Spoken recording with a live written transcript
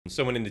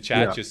Someone in the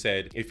chat just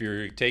said, if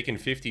you're taking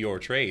 50 or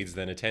trades,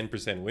 then a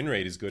 10% win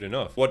rate is good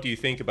enough. What do you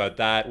think about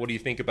that? What do you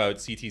think about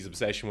CT's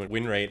obsession with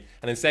win rate?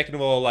 And then second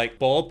of all, like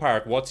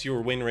ballpark, what's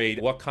your win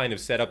rate? What kind of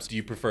setups do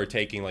you prefer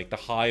taking? Like the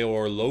high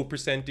or low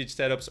percentage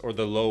setups or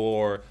the low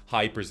or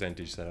high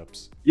percentage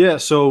setups? Yeah,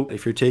 so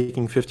if you're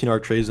taking 15-hour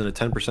trades and a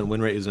 10%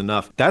 win rate is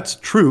enough, that's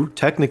true.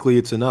 Technically,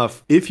 it's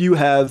enough. If you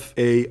have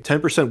a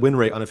 10% win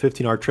rate on a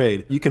 15-hour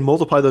trade, you can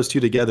multiply those two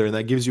together and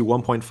that gives you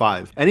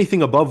 1.5.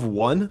 Anything above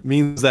 1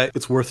 means that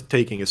it's worth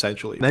taking,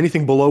 essentially. And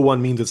anything below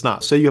 1 means it's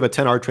not. Say you have a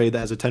 10-hour trade that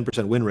has a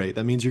 10% win rate.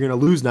 That means you're going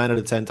to lose 9 out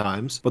of 10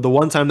 times. But the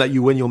one time that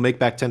you win, you'll make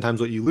back 10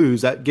 times what you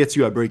lose. That gets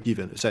you at break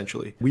even,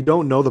 essentially. We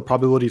don't know the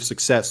probability of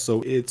success,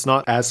 so it's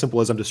not as simple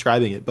as I'm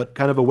describing it. But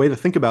kind of a way to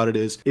think about it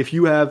is, if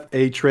you have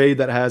a trade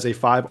that has a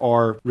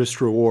 5R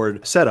risk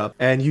reward setup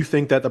and you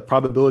think that the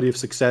probability of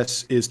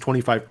success is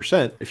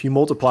 25%, if you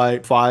multiply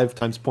 5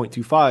 times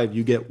 0.25,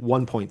 you get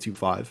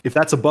 1.25. If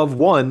that's above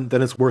 1,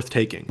 then it's worth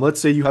taking. Let's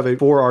say you have a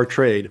 4R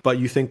trade, but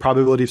you think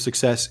probability of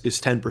success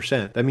is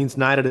 10%. That means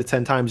 9 out of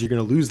 10 times you're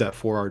going to lose that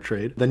 4R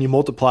trade. Then you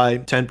multiply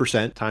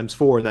 10% times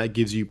 4, and that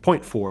gives you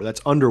 0.4.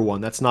 That's under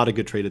 1. That's not a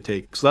good trade to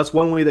take. So that's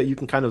one way that you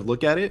can kind of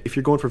look at it. If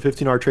you're going for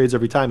 15-hour trades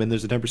every time and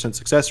there's a 10%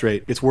 success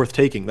rate, it's worth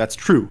taking. That's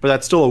true, but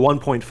that's still a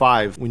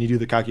 1.5 when you do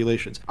the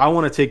calculations. I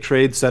want to take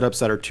trade setups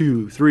that are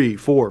 2, 3,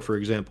 4, for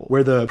example,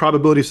 where the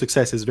probability of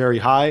success is very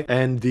high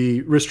and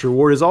the risk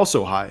reward is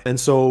also high. And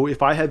so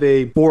if I have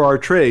a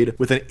 4R trade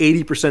with an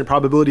 80%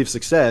 probability of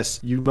success,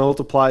 you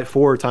multiply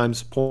 4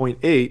 times 0.8.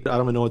 I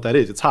don't even know what that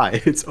is. It's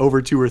high. It's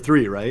over 2 or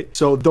 3, right?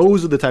 So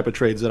those are the type of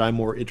trades that I'm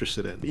more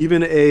interested in.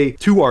 Even a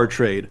 2R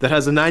trade that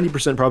has a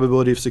 90%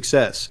 probability of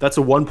success, that's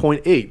a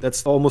 1.8.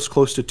 That's almost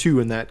close to 2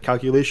 in that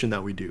calculation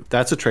that we do.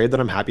 That's a trade that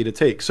I'm happy to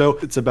take. So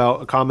it's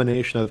about a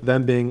combination of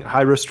them being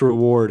high risk to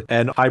reward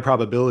and high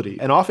probability.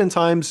 And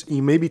oftentimes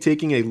you may be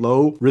taking a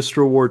low risk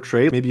to reward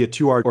trade, maybe a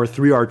 2R or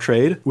 3R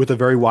trade with a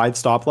very wide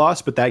stop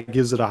loss, but that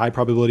gives it a high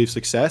probability of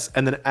success.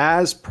 And then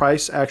as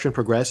price action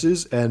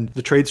progresses and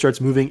the trade starts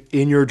moving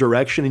in your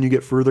direction and you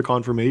get further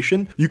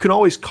confirmation, you can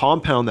always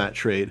compound that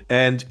trade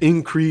and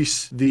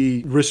increase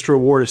the risk to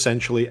reward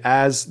essentially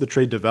as the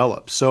trade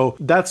develops. So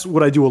that's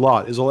what I do a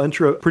lot, is I'll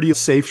enter a pretty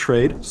safe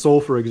trade.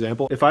 Sol, for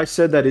example, if I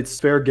said that it's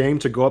fair game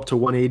to go up to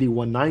 180,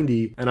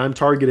 190, and I'm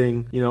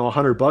targeting,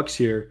 $100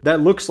 here,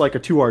 that looks like a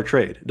 2R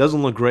trade. It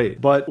doesn't look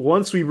great. But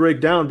once we break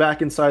down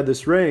back inside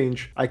this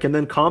range, I can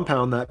then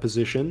compound that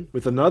position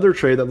with another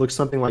trade that looks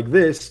something like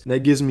this, and that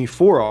gives me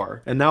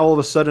 4R. And now all of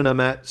a sudden I'm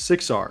at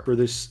 6R for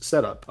this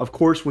setup. Of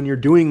course, when you're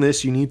doing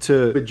this, you need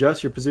to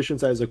adjust your position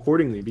size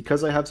accordingly.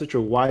 Because I have such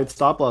a wide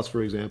stop loss,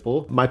 for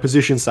example, my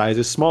position size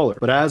is smaller.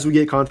 But as we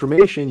get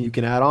confirmation, you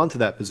can add on to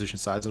that position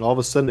size, and all of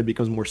a sudden it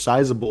becomes more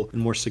sizable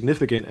and more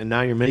significant, and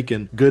now you're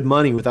making good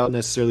money without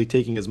necessarily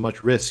taking as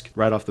much risk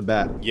right off the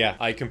bat. Yeah,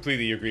 I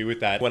completely agree with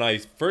that. When I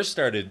first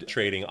started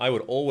trading, I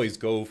would always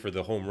go for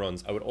the home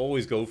runs. I would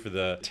always go for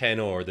the 10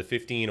 or the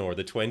 15 or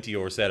the 20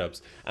 or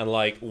setups, and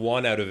like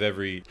 1 out of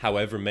every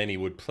however many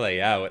would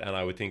play out, and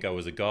I would think I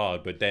was a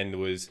god. But then there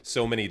was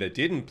so many that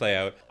didn't play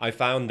out. I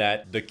found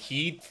that the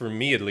key, for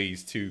me at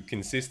least, to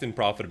consistent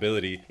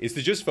profitability is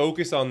to just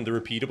focus on the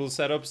repeatable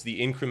setups, the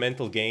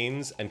incremental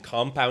gains, and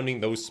compounding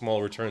those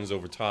small returns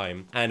over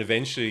time. And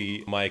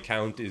eventually my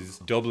account is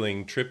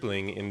doubling,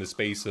 tripling in the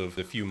space of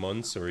a few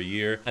months or a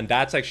year. And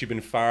that's actually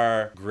been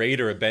far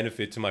greater a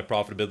benefit to my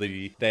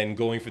profitability than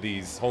going for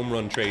these home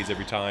run trades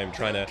every time,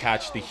 trying to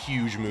catch the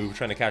huge move,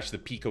 trying to catch the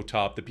pico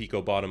top, the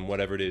pico bottom,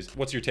 whatever it is.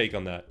 What's your take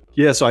on that?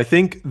 Yeah, so I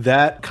think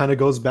that kind of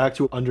goes back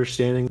to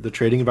understanding the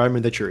trading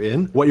environment that you're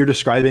in. What you're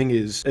describing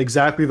is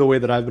exactly the way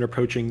that I've been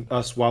approaching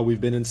us while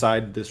we've been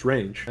inside this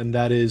range. And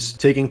that is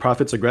taking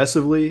profits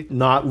aggressively,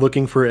 not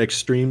looking for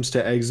extremes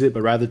to exit,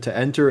 but rather to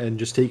enter and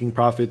just taking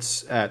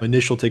profits at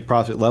initial take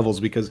profit levels.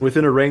 Because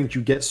within a range,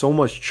 you get so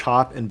much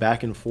chop and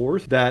back and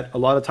forth that a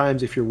lot of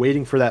times if you're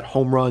waiting for that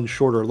home run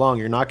short or long,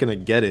 you're not going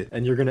to get it.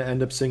 And you're going to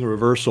end up seeing a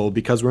reversal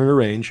because we're in a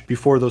range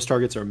before those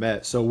targets are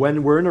met. So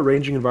when we're in a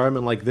ranging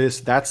environment like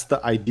this, that's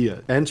the idea.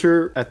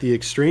 Enter at the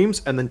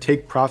extremes and then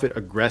take profit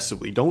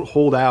aggressively. Don't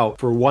hold out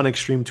for one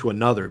extreme to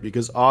another,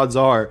 because odds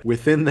are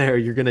within there,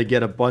 you're going to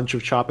get a bunch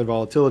of chop and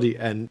volatility,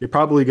 and you're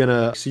probably going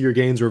to see your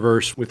gains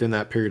reverse within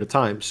that period of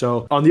time.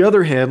 So on the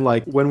other hand,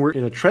 like when we're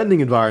in a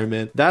trending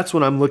environment, that's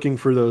when I'm looking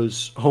for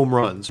those home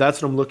runs.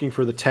 That's when I'm looking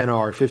for the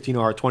 10R,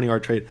 15R,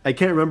 20R trade. I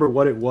can't remember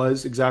what it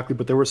was exactly,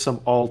 but there were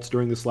some alts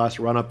during this last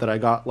run up that I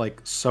got like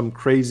some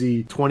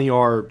crazy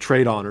 20R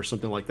trade on or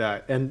something like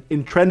that. And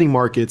in trending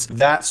markets,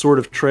 that sort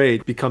of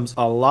trade becomes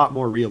a lot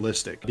more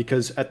realistic,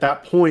 because at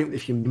that point,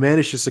 if you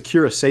manage to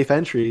secure a safe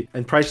entry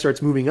and price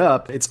starts moving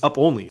up, it's up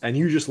only, and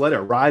you just let it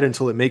ride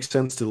until it makes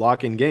sense to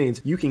lock in gains,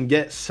 you can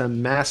get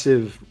some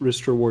massive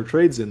risk to reward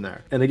trades in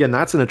there. And again,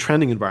 that's in a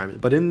trending environment.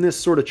 But in this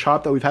sort of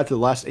chop that we've had for the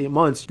last 8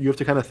 months, you have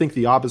to kind of think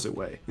the opposite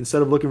way.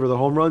 Instead of looking for the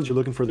home runs, you're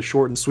looking for the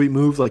short and sweet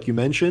moves like you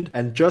mentioned.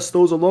 And just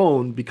those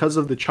alone, because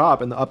of the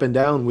chop and the up and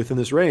down within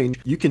this range,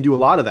 you can do a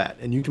lot of that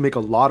and you can make a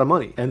lot of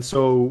money. And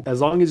so as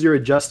long as you're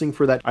adjusting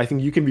for that, I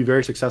think you can be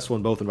very successful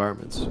in both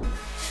environments.